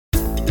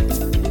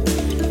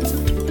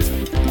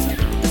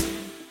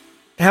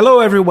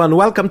Hello everyone,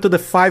 welcome to the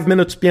 5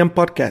 Minutes PM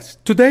podcast.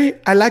 Today,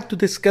 I'd like to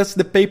discuss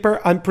the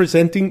paper I'm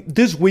presenting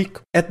this week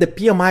at the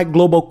PMI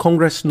Global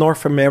Congress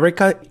North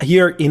America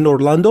here in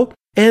Orlando.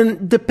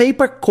 And the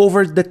paper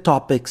covers the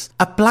topics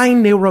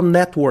applying neural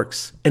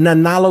networks and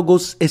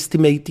analogous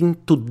estimating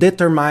to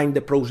determine the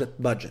project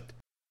budget.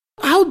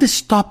 How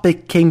this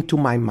topic came to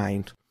my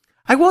mind?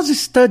 I was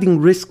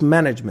studying risk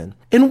management,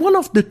 and one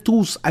of the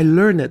tools I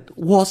learned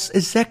was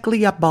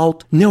exactly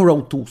about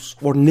neural tools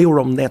or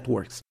neural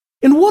networks.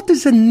 And what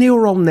is a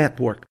neural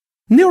network?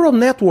 Neural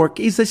network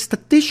is a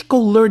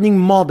statistical learning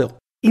model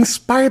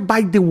inspired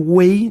by the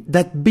way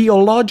that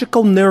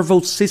biological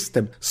nervous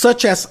system,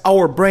 such as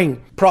our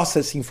brain,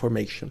 process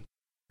information.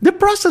 The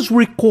process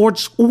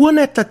records one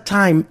at a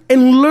time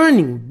and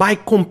learning by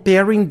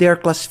comparing their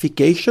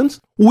classifications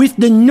with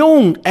the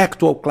known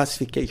actual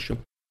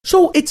classification.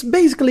 So it's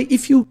basically,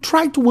 if you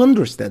try to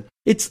understand,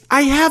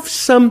 I have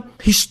some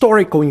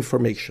historical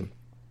information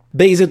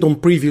based on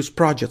previous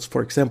projects,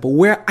 for example,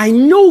 where I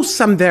know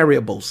some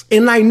variables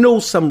and I know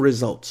some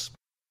results.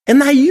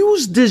 And I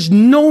use this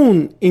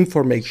known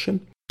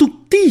information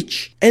to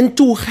teach and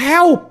to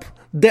help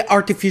the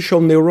artificial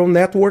neural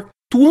network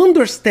to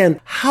understand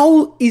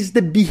how is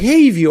the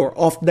behavior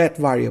of that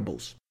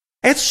variables.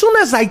 As soon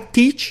as I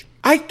teach,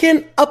 I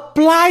can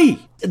apply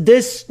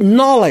this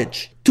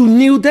knowledge to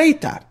new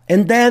data,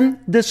 and then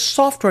the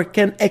software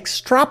can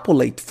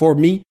extrapolate for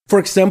me, for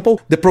example,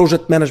 the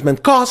project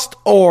management cost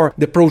or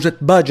the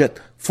project budget,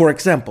 for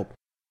example.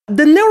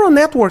 The neural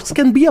networks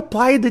can be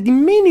applied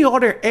in many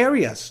other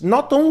areas,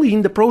 not only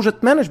in the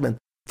project management.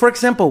 For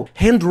example,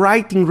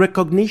 handwriting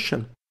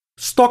recognition,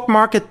 stock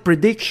market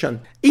prediction,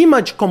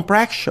 image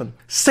compression,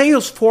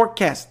 sales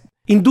forecast,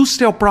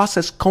 industrial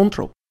process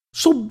control.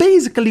 So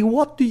basically,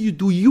 what do?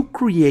 You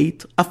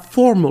create a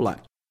formula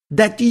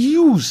that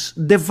use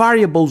the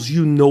variables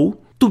you know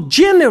to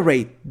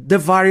generate the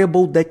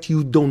variable that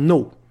you don't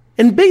know.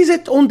 And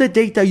based on the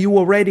data you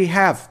already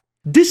have,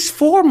 this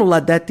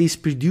formula that is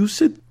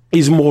produced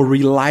is more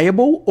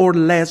reliable or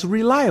less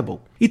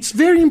reliable. It's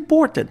very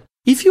important.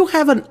 If you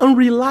have an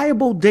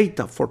unreliable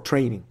data for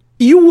training,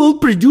 you will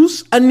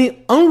produce an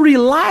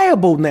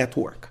unreliable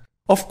network,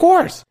 of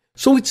course.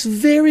 So it's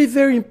very,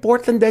 very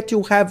important that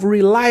you have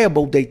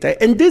reliable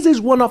data. And this is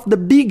one of the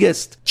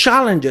biggest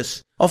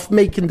challenges of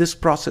making this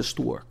process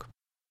to work.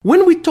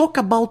 When we talk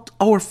about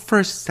our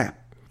first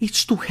step,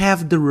 it's to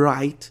have the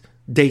right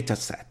data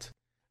set,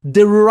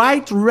 the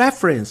right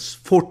reference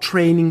for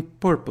training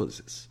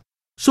purposes.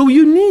 So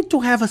you need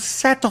to have a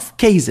set of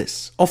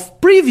cases of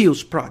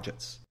previous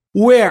projects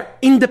where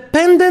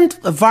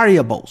independent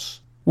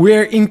variables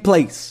were in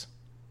place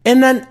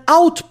and an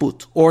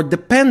output or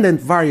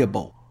dependent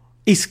variable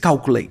is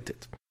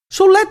calculated.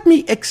 So let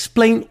me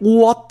explain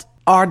what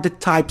are the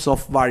types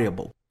of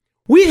variable.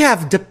 We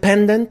have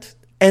dependent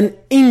and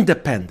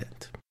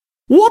independent.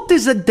 What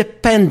is a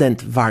dependent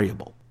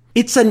variable?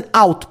 It's an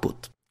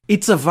output.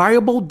 It's a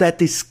variable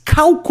that is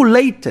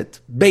calculated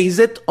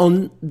based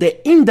on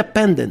the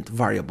independent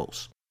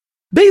variables.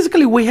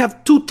 Basically, we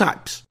have two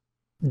types.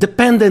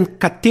 Dependent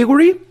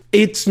category,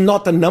 it's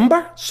not a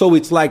number, so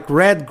it's like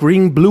red,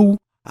 green, blue,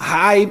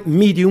 high,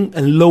 medium,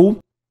 and low.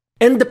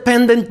 And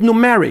dependent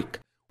numeric,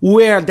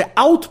 where the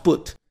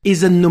output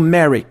is a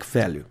numeric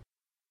value.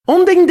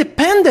 On the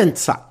independent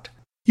side,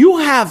 you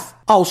have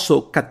also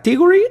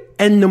category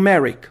and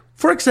numeric.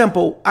 For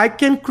example, I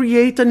can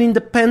create an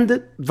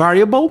independent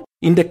variable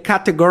in the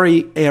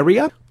category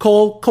area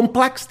called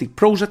complexity,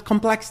 project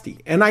complexity.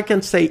 And I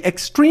can say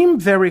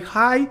extreme, very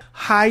high,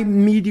 high,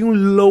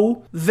 medium,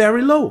 low,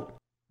 very low.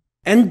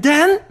 And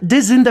then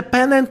this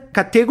independent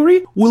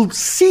category will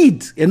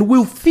seed and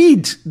will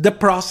feed the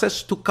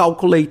process to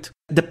calculate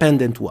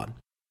dependent one.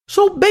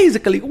 So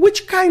basically,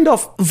 which kind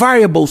of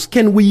variables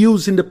can we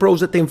use in the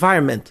project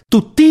environment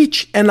to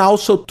teach and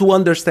also to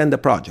understand the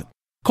project?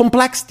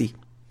 Complexity.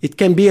 It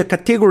can be a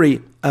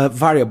category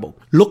variable.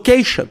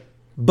 Location,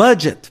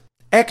 budget,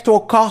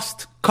 actual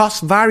cost,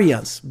 cost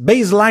variance,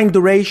 baseline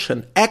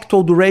duration,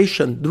 actual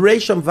duration,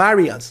 duration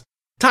variance,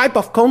 type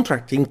of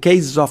contract in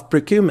cases of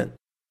procurement,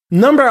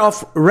 number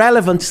of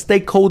relevant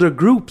stakeholder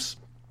groups.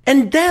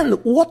 And then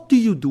what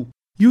do?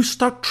 You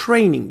start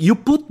training. You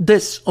put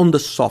this on the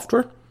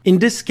software. In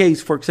this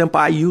case, for example,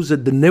 I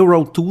used the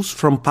neural tools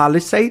from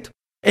Palisade.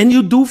 And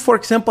you do, for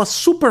example,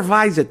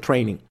 supervised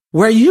training,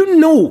 where you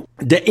know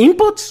the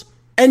inputs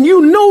and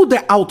you know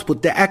the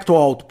output, the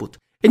actual output.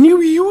 And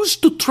you use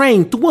to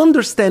train to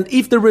understand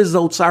if the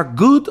results are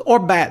good or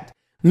bad.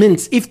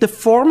 Means if the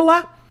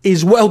formula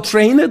is well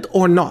trained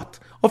or not.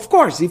 Of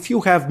course, if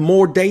you have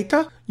more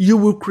data, you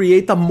will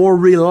create a more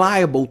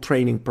reliable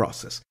training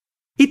process.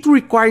 It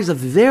requires a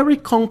very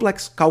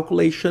complex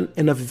calculation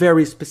and a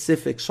very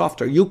specific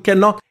software.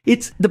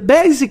 It's the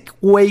basic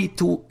way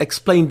to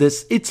explain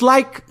this. It's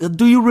like,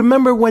 do you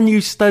remember when you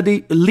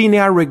study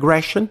linear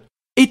regression?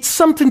 It's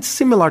something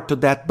similar to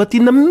that, but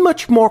in a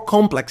much more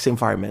complex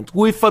environment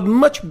with a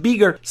much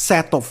bigger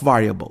set of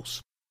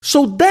variables.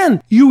 So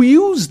then you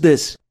use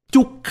this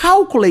to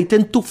calculate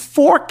and to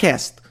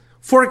forecast,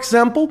 for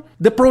example,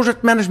 the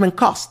project management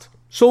cost.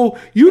 So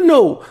you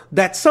know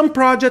that some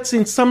projects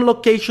in some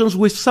locations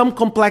with some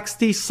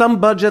complexity, some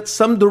budget,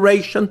 some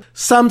duration,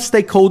 some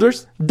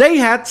stakeholders, they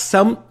had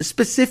some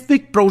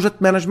specific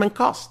project management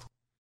cost.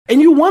 And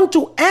you want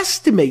to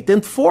estimate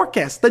and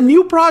forecast a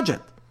new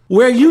project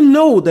where you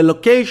know the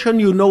location,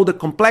 you know the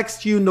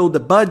complexity, you know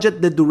the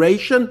budget, the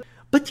duration,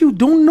 but you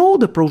don't know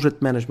the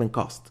project management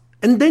cost.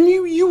 And then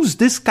you use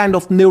this kind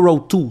of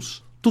neural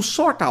tools to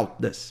sort out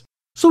this.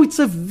 So it's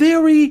a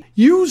very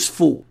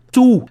useful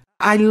tool.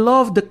 I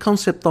love the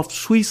concept of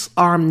Swiss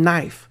arm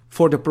knife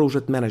for the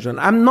project management.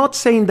 I'm not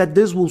saying that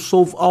this will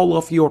solve all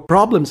of your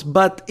problems,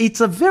 but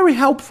it's a very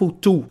helpful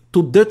tool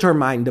to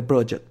determine the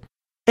budget.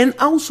 And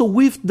also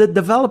with the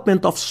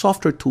development of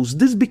software tools,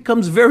 this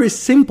becomes very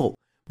simple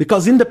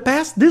because in the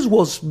past, this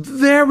was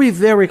very,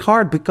 very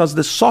hard because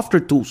the software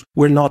tools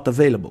were not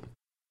available.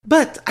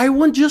 But I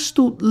want just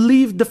to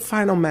leave the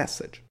final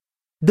message.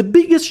 The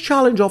biggest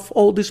challenge of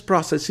all this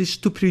process is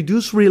to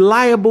produce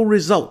reliable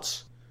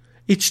results.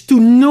 It's to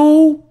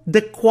know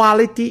the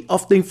quality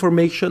of the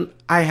information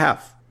I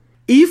have.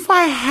 If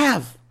I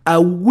have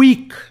a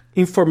weak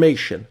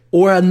information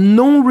or a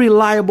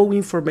non-reliable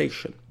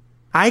information,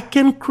 I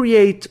can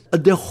create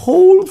the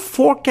whole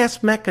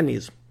forecast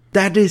mechanism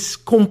that is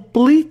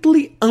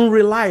completely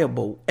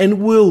unreliable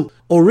and will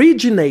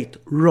originate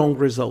wrong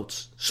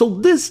results. So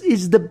this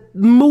is the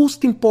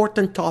most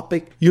important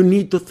topic you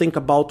need to think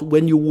about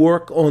when you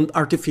work on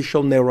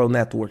artificial neural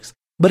networks.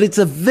 But it's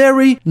a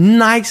very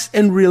nice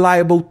and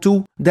reliable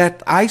tool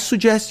that I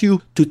suggest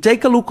you to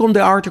take a look on the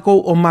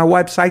article on my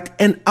website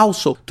and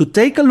also to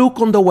take a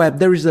look on the web.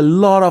 There is a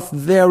lot of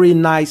very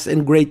nice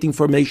and great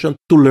information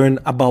to learn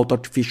about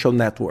artificial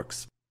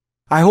networks.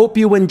 I hope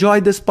you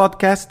enjoyed this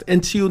podcast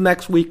and see you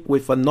next week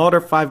with another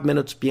 5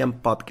 Minutes PM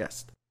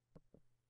podcast.